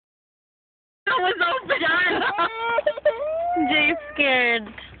was open. John. Jay's scared.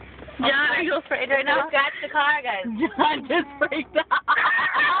 John, are you afraid right now? Scratch the car, guys. John just freaked out.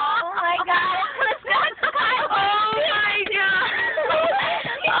 Oh my god. Scratch the car. Oh my god.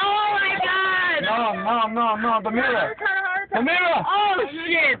 Oh my god. No, the mirror. The mirror. Oh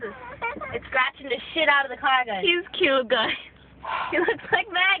shit. It's scratching the shit out of the car, guys. He's cute, guys. He looks like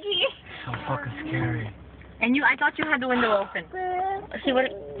Maggie. So fucking scary. And I thought you had the window open. See what?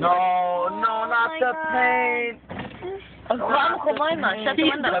 No, not the paint. Shut the window. Shut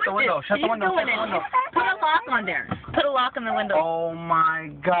the window. Shut the window. Put a lock on there. Put a lock on the window. Oh my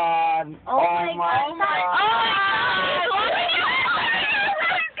god. Oh my god.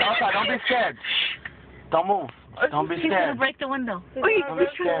 Okay, don't be scared. Don't move. Don't be He's gonna scared. break the window. Wait, Don't be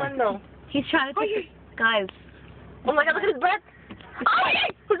scared. He's trying to take it. Guys. Oh my god, look at his breath. Oh,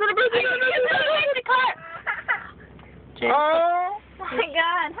 Who's gonna break he's gonna break the car. Oh my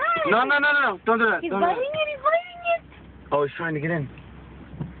god. No. Don't do that. He's Don't do biting that. it, he's biting it. Oh, he's trying to get in.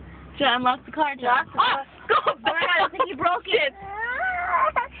 John, lock the car, John. Go back. Oh my god, I think he broke it.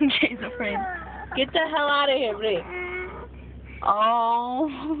 Jay's afraid. Get the hell out of here, Ray. Oh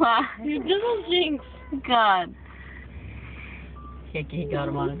my. You little jinx. God. He got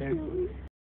him out of there.